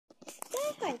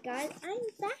Hi guys, I'm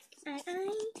back and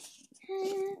I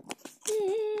have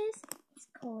this. It's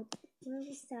called Will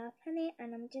We Star Planet,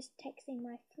 and I'm just texting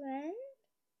my friend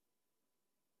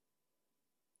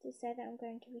to say that I'm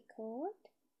going to record.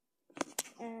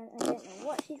 And I don't know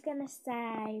what she's going to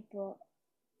say, but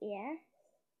yeah.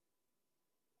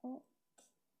 Oh,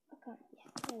 I can't. Yeah,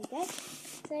 there we go.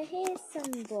 So here's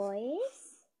some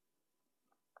boys.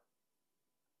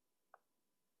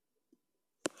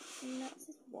 And that's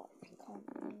just what if you can't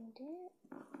read it.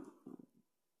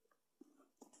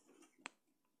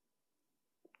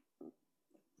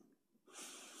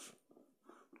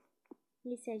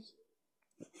 He says,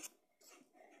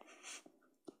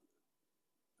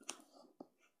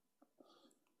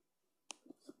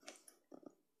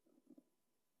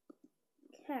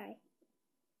 okay,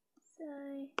 so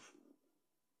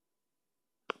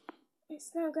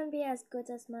it's not going to be as good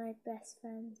as my best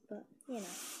friends, but you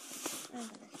know, I'm going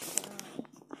to try.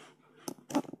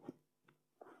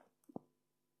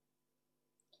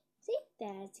 See,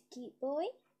 there's a cute boy.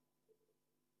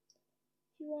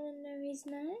 If you want to know his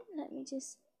name, let me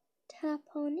just tap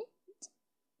on it.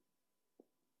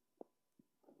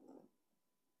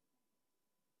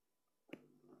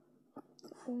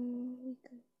 We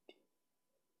go.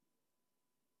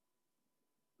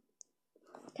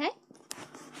 Okay.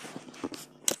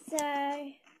 So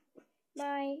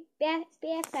my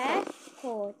BFF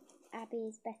called Abbie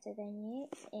is better than you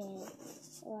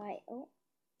is right up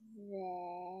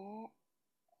there.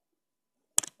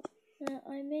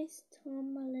 I miss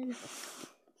Tom a little.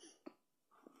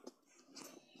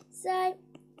 So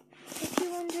if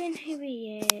you're wondering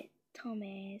who Tom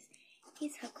is,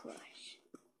 he's her crush.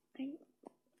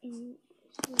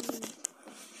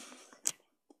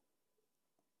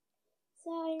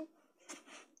 So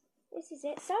this is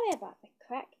it. Sorry about the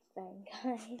cracked thing,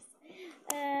 guys.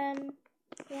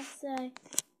 Yeah, so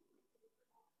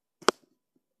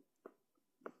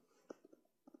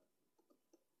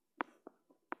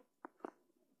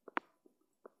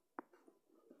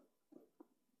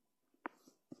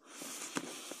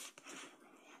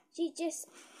she just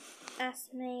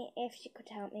asked me if she could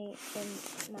help me in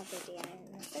my video,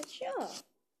 and I said sure.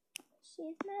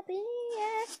 She's my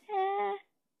BFF.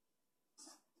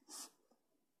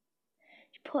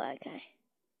 She put okay.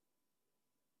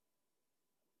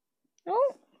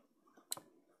 Oh,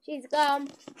 she's gone.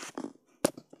 I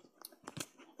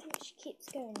think she keeps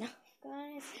going off,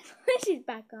 guys. She's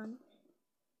back on.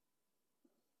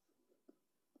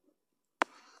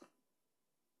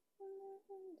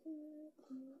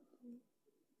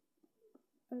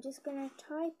 I'm just gonna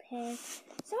type in.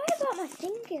 Sorry about my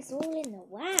fingers all in the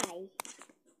way.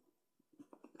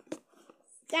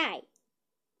 Stay.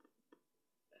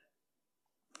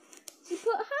 She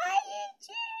put hi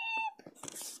YouTube.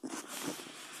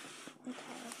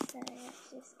 Okay, so let's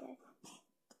just go.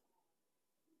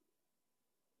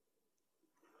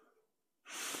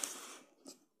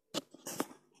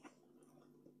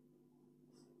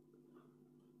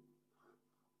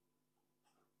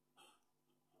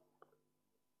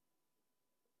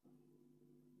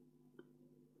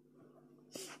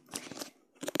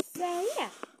 So yeah,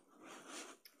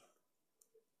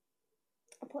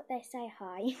 I put they say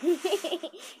hi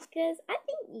because I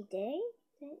think you do,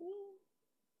 don't you?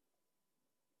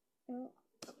 Oh.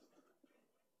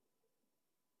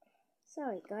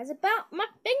 Sorry guys about my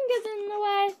fingers in the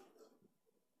way.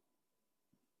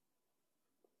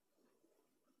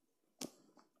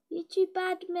 YouTube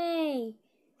bad me.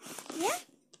 Yeah.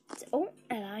 Oh,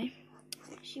 hello.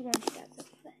 She wanted that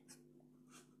something.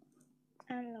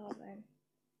 And Lauren.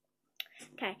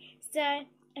 Okay, so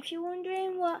if you're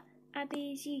wondering what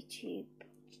Abbie's YouTube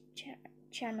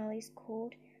channel is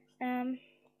called, hang on,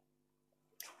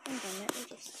 let me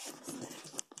just check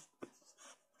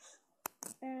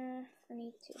that. I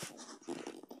need to.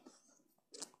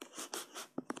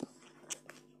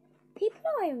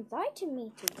 People are inviting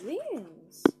me to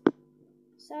rooms.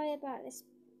 Sorry about this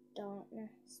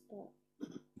darkness, but.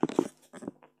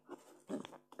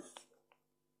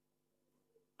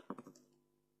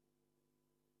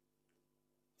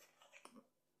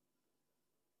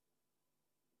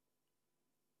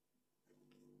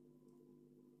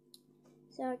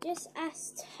 So I just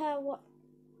asked her what's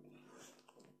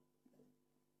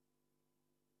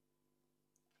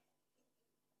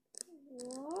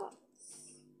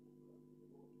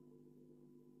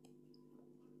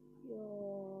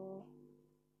your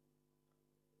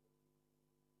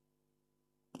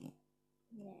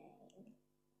name?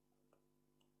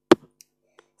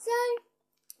 So,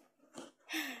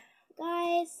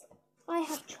 guys, I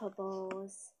have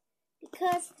troubles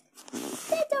because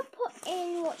instead of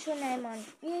putting what's your name on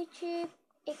YouTube,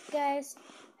 it goes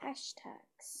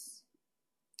hashtags.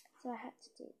 So I had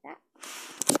to do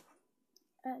that.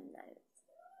 Oh no.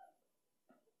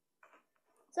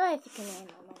 Sorry if you can hear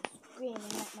my mum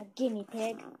screaming like my guinea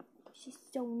pig. She's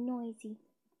so noisy.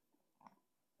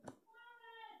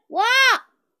 What?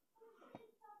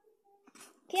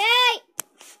 Okay.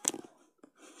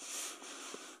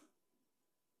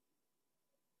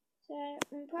 So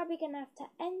I'm probably going to have to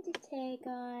end it here,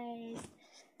 guys.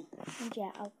 And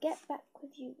yeah, I'll get back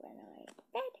with you when I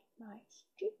fed my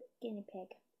stupid guinea pig.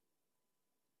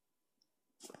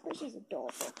 But she's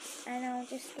adorable. And I'll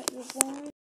just get you one